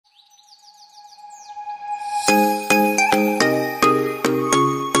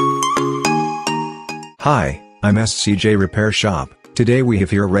Hi, I'm SCJ Repair Shop. Today we have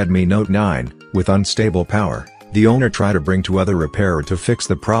here Redmi Note 9, with unstable power. The owner tried to bring to other repairer to fix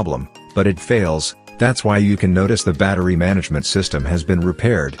the problem, but it fails. That's why you can notice the battery management system has been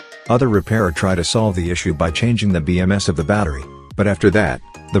repaired. Other repairer try to solve the issue by changing the BMS of the battery, but after that,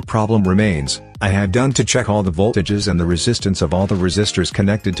 the problem remains. I have done to check all the voltages and the resistance of all the resistors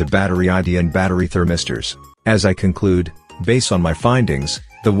connected to battery ID and battery thermistors. As I conclude, based on my findings,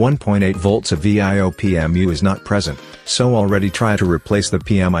 the 1.8 volts of VIO PMU is not present, so already try to replace the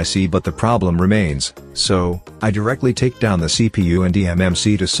PMIC but the problem remains, so, I directly take down the CPU and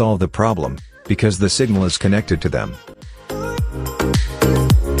Emmc to solve the problem, because the signal is connected to them.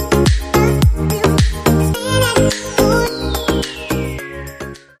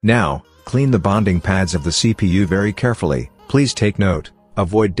 Now, clean the bonding pads of the CPU very carefully. Please take note,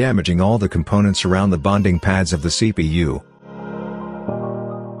 avoid damaging all the components around the bonding pads of the CPU.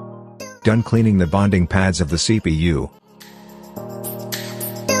 Done cleaning the bonding pads of the CPU.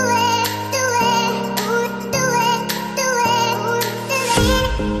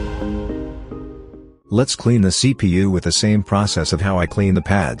 Let's clean the CPU with the same process of how I clean the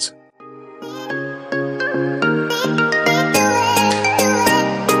pads.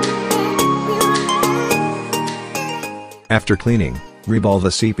 After cleaning, reball the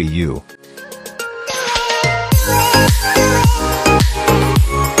CPU.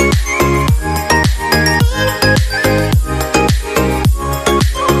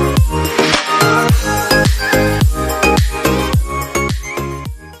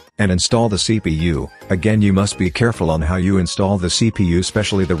 And install the CPU. Again, you must be careful on how you install the CPU,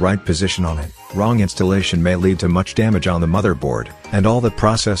 especially the right position on it. Wrong installation may lead to much damage on the motherboard, and all the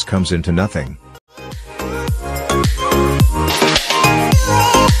process comes into nothing.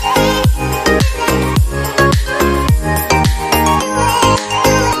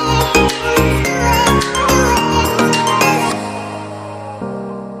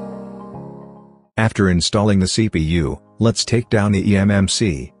 After installing the CPU, let's take down the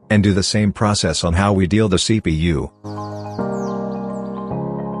Emmc, and do the same process on how we deal the CPU.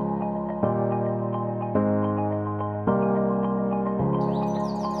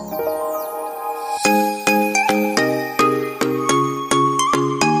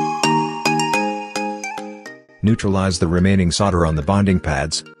 Neutralize the remaining solder on the bonding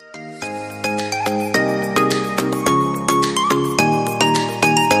pads.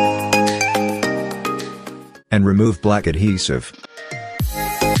 And remove black adhesive.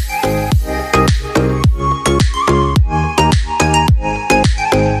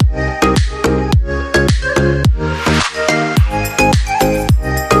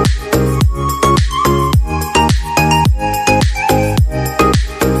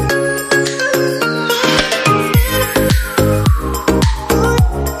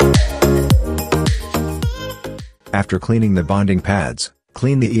 After cleaning the bonding pads,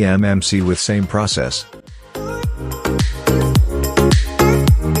 clean the Emmc with same process.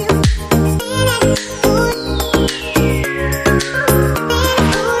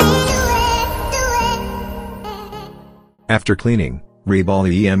 After cleaning, reball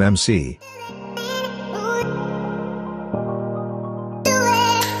the Emmc.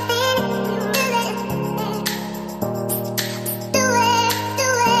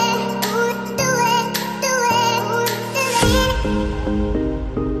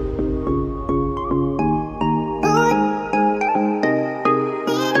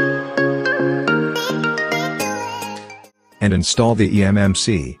 And install the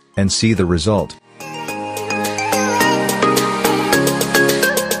Emmc, and see the result.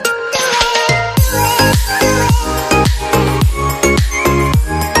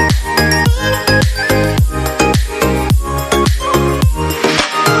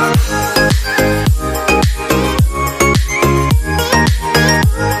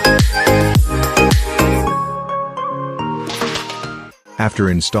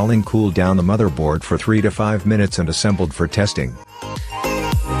 After installing, cool down the motherboard for 3 to 5 minutes and assembled for testing.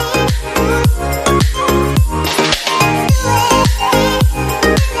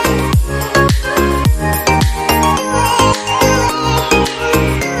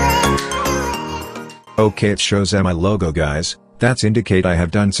 Okay, it shows my logo, guys. That's indicate I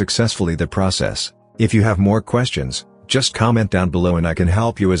have done successfully the process. If you have more questions, just comment down below and I can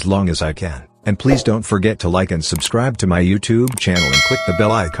help you as long as I can. And please don't forget to like and subscribe to my YouTube channel and click the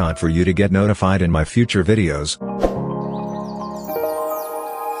bell icon for you to get notified in my future videos.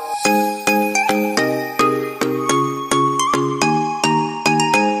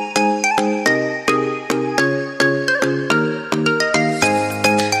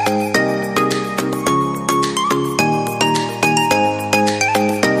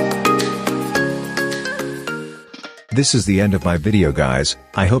 This is the end of my video guys.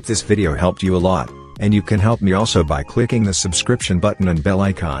 I hope this video helped you a lot, and you can help me also by clicking the subscription button and bell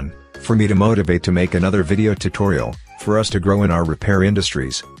icon, for me to motivate to make another video tutorial, for us to grow in our repair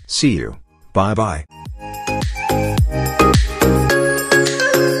industries. See you. Bye bye.